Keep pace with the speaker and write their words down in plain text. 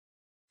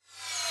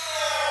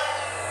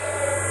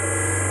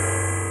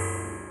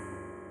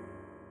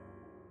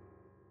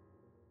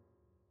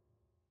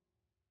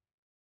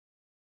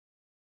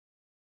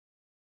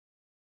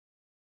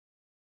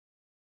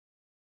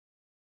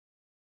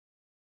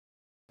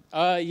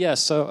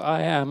Yes, so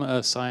I am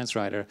a science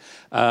writer.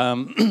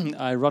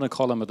 I run a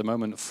column at the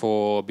moment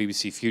for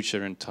BBC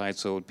Future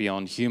entitled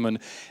Beyond Human.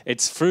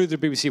 It's through the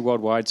BBC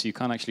Worldwide, so you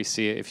can't actually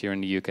see it if you're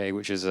in the UK,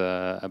 which is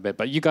a bit.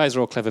 But you guys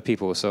are all clever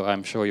people, so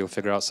I'm sure you'll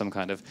figure out some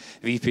kind of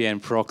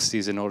VPN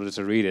proxies in order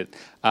to read it.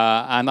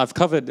 And I've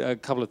covered a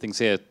couple of things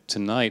here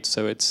tonight,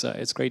 so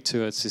it's great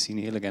to see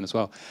Neil again as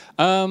well.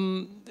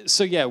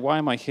 So yeah, why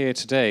am I here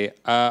today?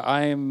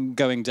 I'm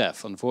going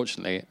deaf,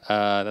 unfortunately.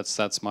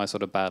 That's my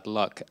sort of bad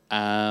luck,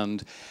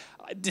 and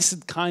this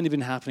had kind of been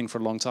happening for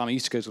a long time. I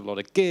used to go to a lot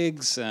of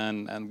gigs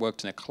and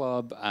worked in a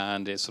club,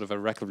 and it sort of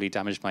irreparably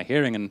damaged my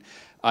hearing. And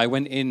I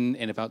went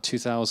in about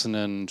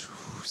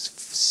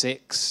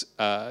 2006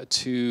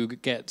 to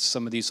get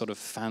some of these sort of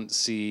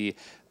fancy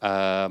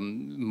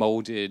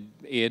molded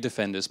ear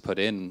defenders put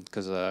in,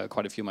 because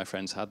quite a few of my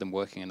friends had them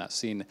working in that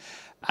scene.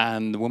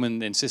 And the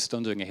woman insisted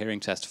on doing a hearing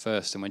test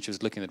first, and when she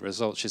was looking at the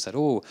results, she said,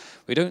 "Oh,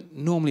 we don't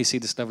normally see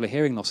this level of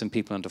hearing loss in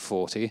people under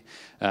 40."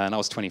 And I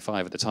was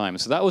 25 at the time,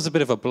 so that was a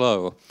bit of a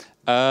blow.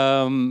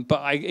 But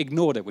I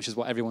ignored it, which is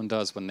what everyone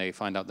does when they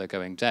find out they're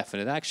going deaf.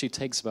 And it actually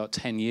takes about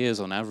 10 years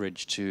on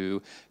average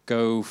to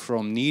go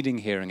from needing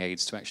hearing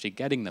aids to actually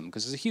getting them,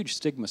 because there's a huge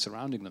stigma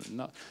surrounding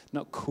them.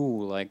 Not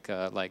cool like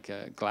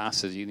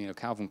glasses, you know,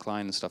 Calvin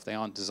Klein and stuff. They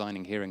aren't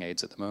designing hearing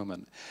aids at the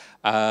moment.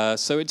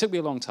 So it took me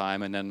a long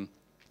time, and then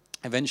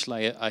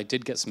eventually I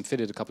did get some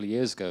fitted a couple of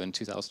years ago in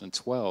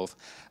 2012,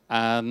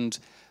 and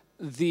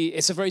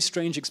it's a very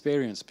strange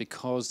experience,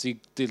 because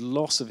the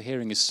loss of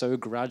hearing is so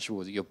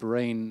gradual that your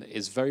brain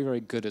is very,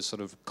 very good at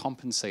sort of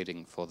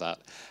compensating for that,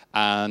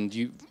 and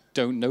you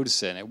don't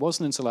notice it. And it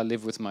wasn't until I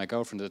lived with my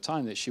girlfriend at the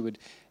time that she would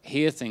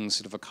hear things,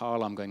 sort of a car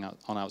alarm going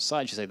on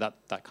outside. She'd say,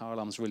 that car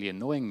alarm's really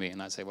annoying me.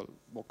 And I'd say, well,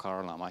 what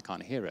car alarm? I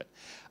can't hear it.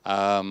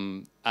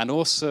 And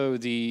also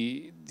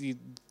the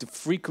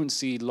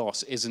frequency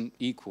loss isn't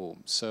equal.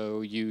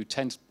 So you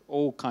tend,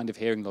 all kind of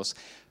hearing loss,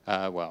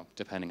 well,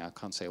 depending, I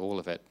can't say all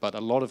of it, but a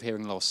lot of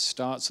hearing loss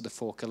starts at the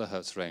 4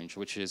 kilohertz range,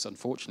 which is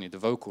unfortunately the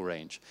vocal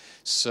range.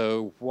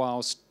 So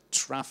whilst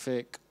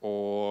traffic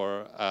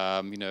or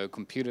you know,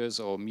 computers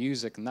or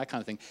music and that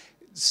kind of thing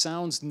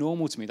sounds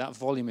normal to me, that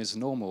volume is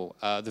normal,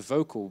 the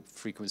vocal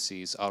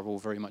frequencies are all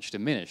very much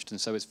diminished, and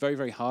so it's very,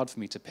 very hard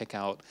for me to pick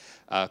out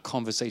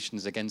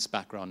conversations against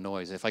background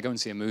noise. If I go and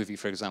see a movie,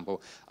 for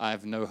example, I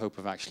have no hope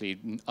of actually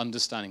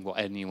understanding what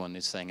anyone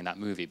is saying in that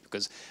movie,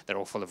 because they're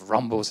all full of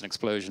rumbles and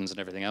explosions and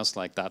everything else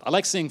like that. I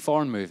like seeing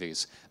foreign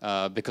movies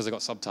because they've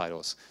got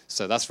subtitles,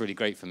 so that's really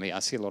great for me. I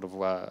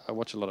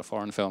watch a lot of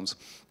foreign films.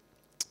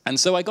 And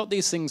so I got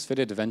these things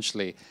fitted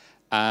eventually,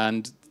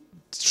 and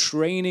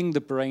training the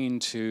brain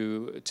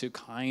to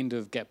kind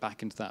of get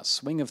back into that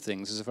swing of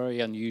things is a very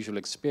unusual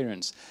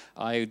experience.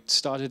 I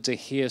started to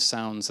hear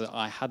sounds that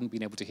I hadn't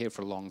been able to hear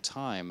for a long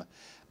time,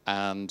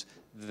 and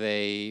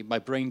my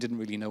brain didn't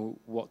really know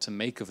what to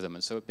make of them,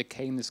 and so it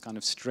became this kind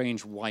of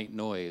strange white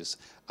noise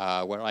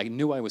where I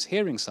knew I was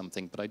hearing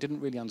something, but I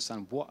didn't really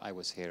understand what I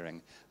was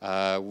hearing.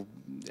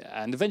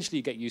 And eventually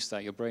you get used to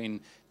that. Your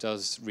brain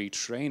does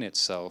retrain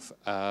itself.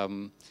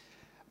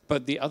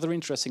 But the other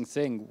interesting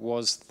thing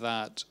was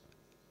that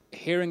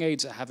hearing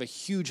aids have a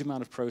huge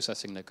amount of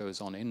processing that goes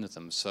on in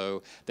them.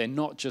 So they're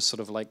not just sort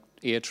of like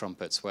ear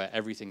trumpets where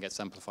everything gets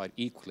amplified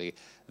equally.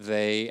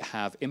 They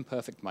have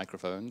imperfect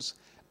microphones,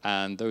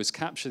 and those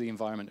capture the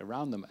environment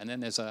around them. And then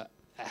there's a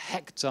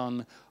heck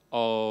ton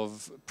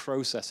of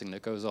processing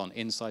that goes on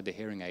inside the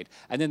hearing aid.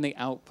 And then they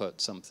output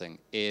something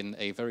in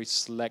a very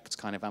select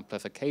kind of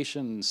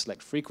amplification,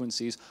 select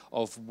frequencies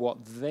of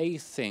what they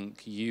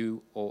think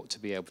you ought to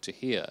be able to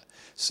hear.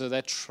 So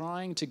they're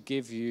trying to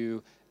give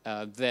you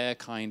they're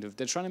trying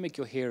to make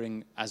your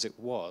hearing as it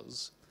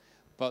was,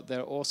 but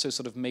they're also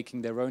sort of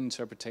making their own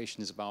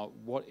interpretations about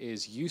what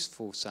is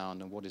useful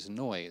sound and what is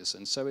noise.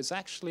 And so it's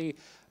actually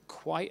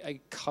quite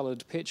a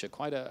colored picture,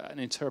 quite an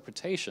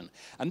interpretation.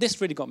 And this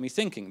really got me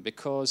thinking,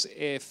 because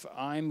if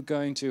I'm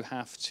going to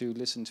have to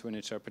listen to an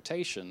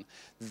interpretation,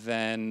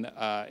 then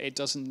it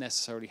doesn't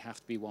necessarily have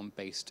to be one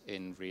based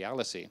in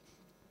reality.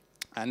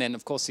 And then,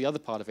 of course, the other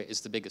part of it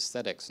is the big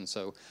aesthetics. And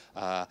so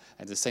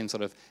and the same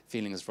sort of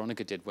feeling as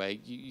Veronica did, where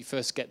you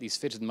first get these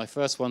fitted. And my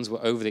first ones were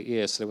over the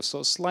ear, so they were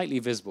sort of slightly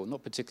visible,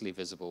 not particularly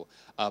visible.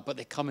 But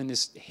they come in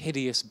this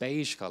hideous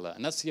beige color.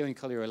 And that's the only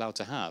color you're allowed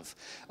to have.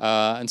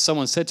 And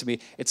someone said to me,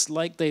 it's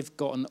like they've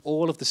gotten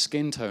all of the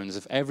skin tones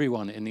of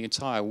everyone in the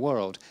entire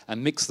world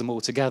and mixed them all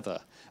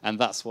together. And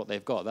that's what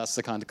they've got. That's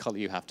the kind of color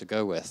you have to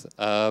go with.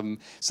 So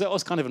that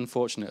was kind of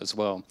unfortunate as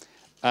well.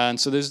 And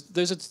so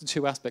those are the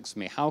two aspects for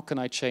me. How can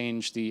I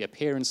change the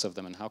appearance of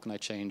them, and how can I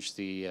change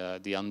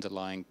the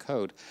underlying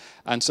code?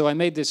 And so I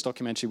made this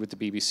documentary with the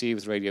BBC,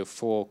 with Radio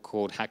 4,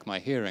 called Hack My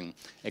Hearing,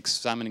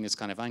 examining this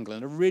kind of angle.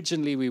 And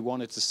originally we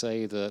wanted to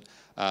say that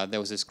there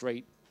was this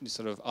great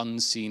sort of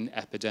unseen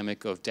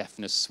epidemic of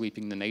deafness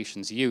sweeping the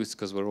nation's youth,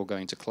 because we're all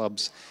going to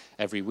clubs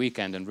every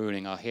weekend and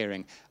ruining our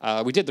hearing.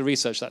 We did the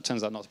research. That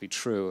turns out not to be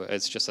true.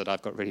 It's just that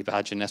I've got really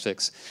bad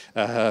genetics,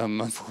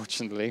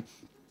 unfortunately.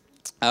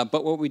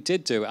 But what we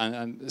did do,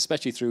 and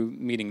especially through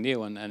meeting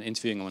Neil and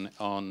interviewing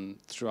on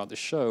throughout the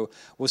show,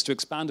 was to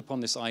expand upon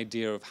this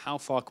idea of how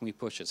far can we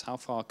push this? How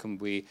far can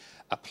we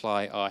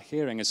apply our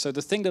hearing? And so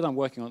the thing that I'm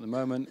working on at the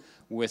moment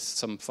with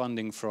some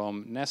funding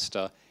from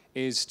Nesta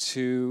is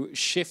to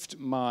shift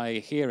my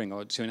hearing,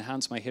 or to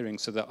enhance my hearing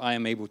so that I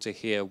am able to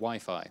hear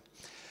Wi-Fi.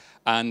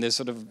 And there's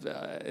sort of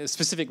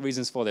specific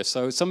reasons for this.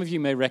 So some of you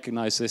may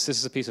recognize this. This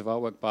is a piece of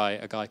artwork by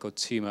a guy called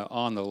Timo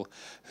Arnold,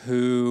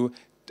 who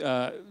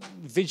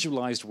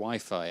visualized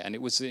Wi-Fi, and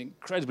it was an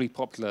incredibly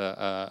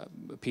popular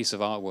piece of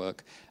artwork.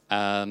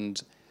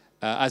 And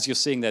as you're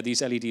seeing there,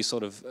 these LEDs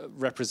sort of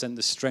represent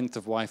the strength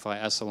of Wi-Fi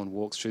as someone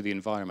walks through the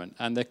environment.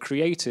 And they're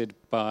created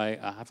by,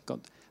 have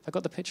I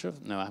got the picture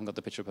of? No, I haven't got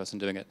the picture of the person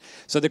doing it.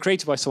 So they're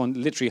created by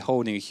someone literally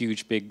holding a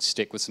huge big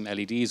stick with some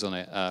LEDs on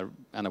it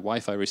and a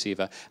Wi-Fi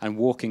receiver and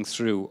walking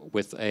through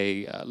with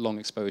a long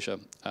exposure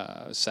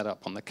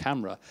setup on the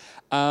camera.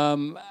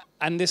 And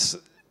this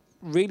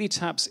really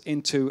taps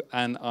into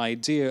an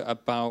idea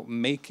about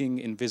making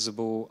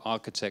invisible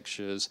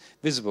architectures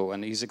visible.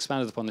 And he's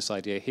expanded upon this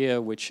idea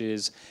here, which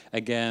is,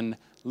 again,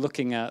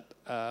 looking at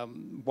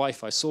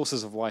Wi-Fi,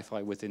 sources of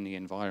Wi-Fi within the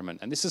environment.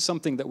 And this is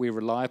something that we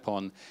rely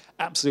upon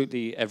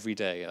absolutely every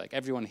day. Like,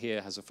 everyone here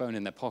has a phone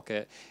in their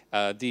pocket.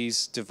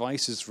 These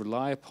devices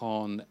rely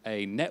upon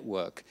a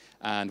network,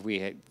 and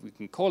we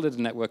can call it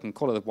a network and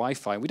call it a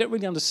Wi-Fi. We don't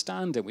really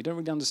understand it. We don't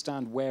really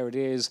understand where it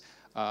is,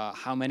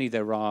 how many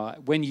there are.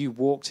 When you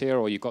walked here,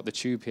 or you got the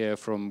tube here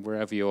from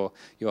wherever your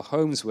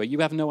homes were, you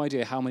have no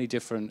idea how many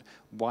different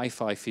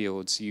Wi-Fi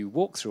fields you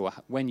walked through, or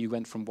when you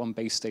went from one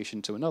base station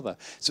to another.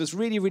 So it's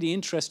really, really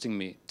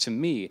interesting to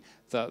me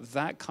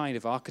that kind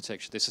of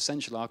architecture, this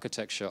essential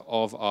architecture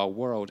of our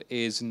world,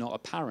 is not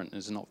apparent,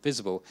 is not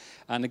visible.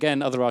 And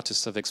again, other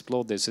artists have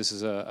explored this. This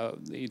is a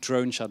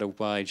drone shadow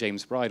by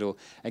James Bridle.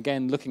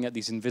 Again, looking at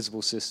these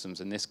invisible systems,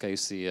 in this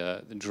case,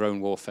 the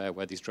drone warfare,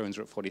 where these drones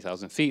are at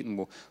 40,000 feet and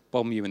will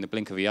bomb you in the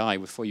blink of the eye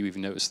before you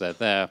even notice they're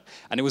there.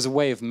 And it was a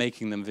way of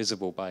making them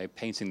visible by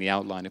painting the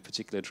outline of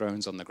particular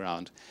drones on the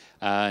ground.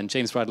 And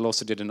James Bridle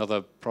also did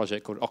another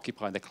project called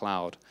Occupy the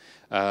Cloud.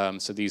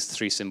 So these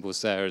three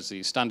symbols there is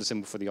the standard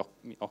symbol for the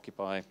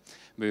Occupy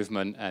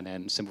movement, and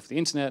then symbol for the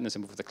internet, and a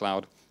symbol for the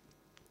cloud.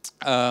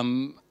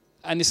 And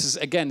this is,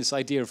 again, this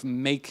idea of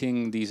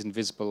making these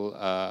invisible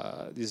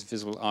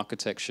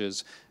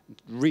architectures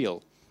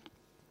real.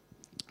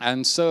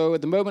 And so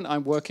at the moment,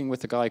 I'm working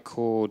with a guy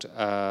called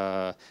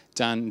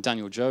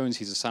Daniel Jones.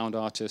 He's a sound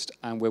artist,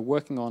 and we're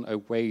working on a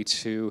way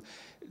to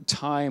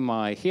tie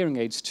my hearing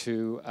aids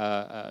to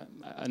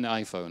an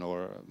iPhone,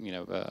 or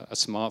a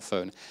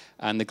smartphone.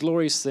 And the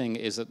glorious thing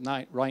is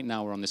that right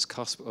now we're on this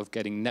cusp of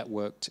getting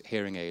networked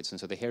hearing aids. And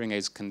so the hearing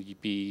aids can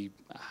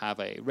have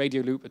a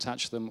radio loop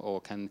attached to them, or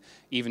can,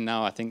 even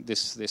now, I think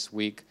this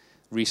week,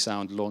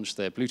 Resound launched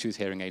their Bluetooth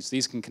hearing aids.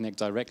 These can connect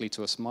directly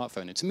to a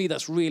smartphone. And to me,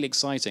 that's really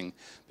exciting,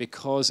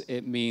 because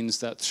it means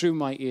that through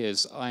my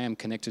ears, I am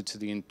connected to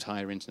the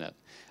entire internet.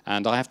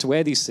 And I have to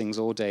wear these things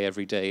all day,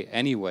 every day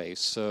anyway.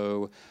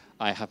 So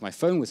I have my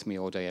phone with me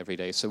all day, every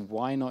day. So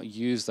why not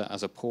use that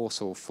as a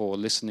portal for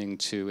listening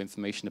to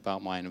information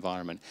about my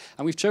environment?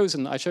 And I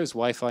chose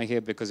Wi-Fi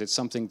here because it's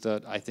something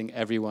that I think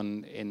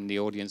everyone in the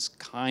audience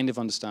kind of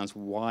understands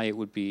why it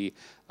would be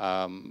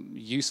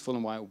useful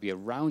and why it would be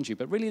around you.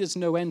 But really, there's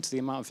no end to the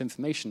amount of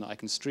information that I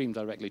can stream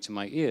directly to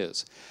my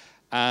ears.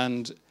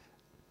 And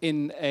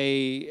in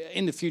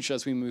the future,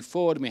 as we move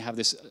forward, and we have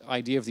this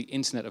idea of the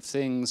Internet of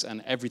Things,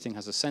 and everything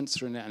has a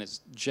sensor in it, and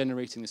it's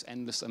generating this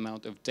endless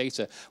amount of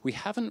data, we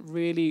haven't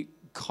really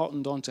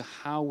cottoned on to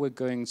how we're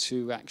going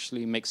to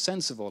actually make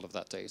sense of all of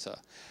that data.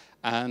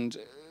 And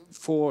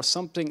for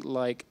something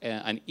like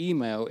an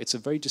email, it's a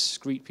very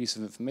discrete piece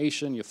of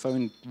information. Your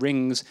phone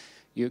rings,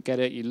 you get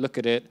it, you look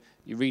at it,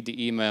 you read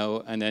the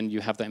email, and then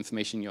you have that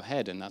information in your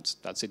head, and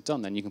that's it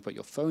done. Then you can put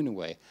your phone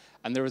away.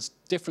 And there is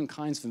different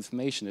kinds of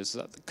information. Is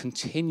that the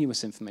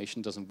continuous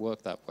information doesn't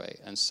work that way.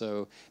 And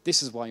so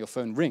this is why your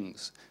phone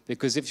rings.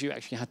 Because if you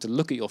actually had to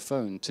look at your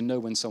phone to know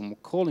when someone was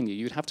calling you,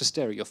 you'd have to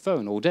stare at your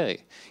phone all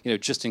day,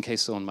 just in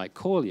case someone might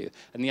call you.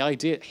 And the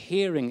idea,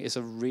 hearing is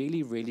a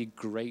really, really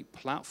great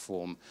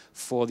platform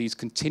for these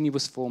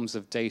continuous forms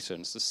of data.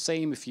 And it's the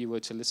same if you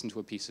were to listen to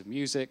a piece of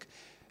music.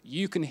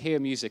 You can hear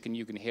music, and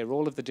you can hear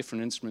all of the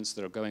different instruments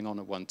that are going on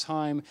at one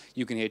time.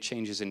 You can hear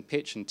changes in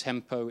pitch and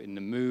tempo, in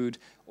the mood,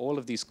 all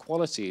of these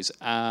qualities.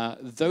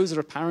 Those are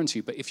apparent to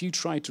you, but if you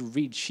try to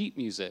read sheet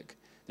music,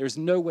 there is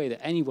no way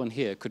that anyone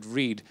here could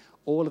read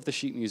all of the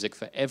sheet music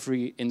for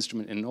every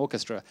instrument in an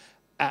orchestra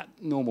at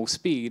normal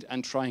speed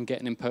and try and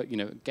get an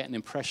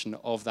impression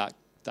of that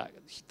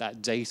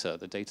data,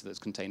 the data that's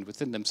contained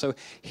within them. So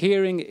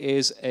hearing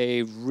is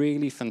a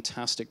really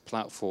fantastic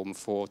platform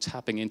for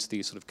tapping into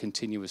these sort of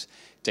continuous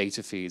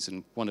data feeds,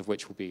 and one of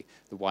which will be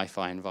the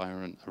Wi-Fi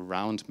environment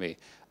around me.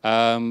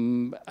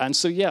 And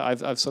so, yeah,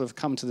 I've sort of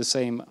come to the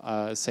same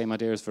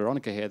idea as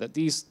Veronica here, that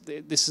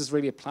this is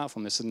really a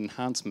platform, this is an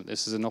enhancement,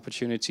 this is an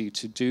opportunity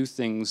to do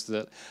things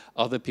that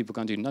other people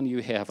can't do. None of you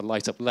here have a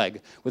light-up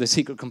leg with a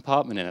secret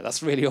compartment in it.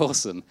 That's really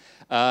awesome.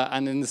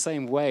 And in the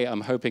same way,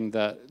 I'm hoping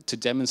that to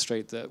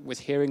demonstrate that with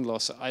hearing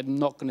loss, I'm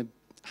not going to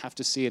have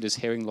to see it as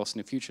hearing loss in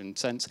the future. In a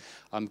sense,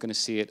 I'm going to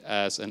see it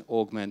as an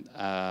augment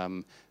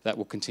that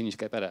will continue to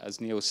get better.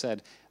 As Neil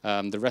said,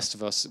 the rest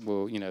of us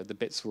will, the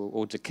bits will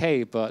all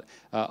decay, but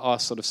our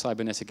sort of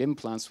cybernetic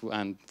implants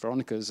and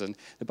Veronica's and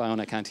the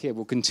bionic hand here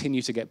will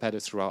continue to get better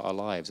throughout our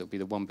lives. It'll be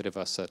the one bit of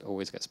us that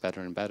always gets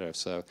better and better.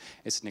 So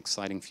it's an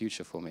exciting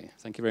future for me.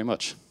 Thank you very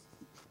much.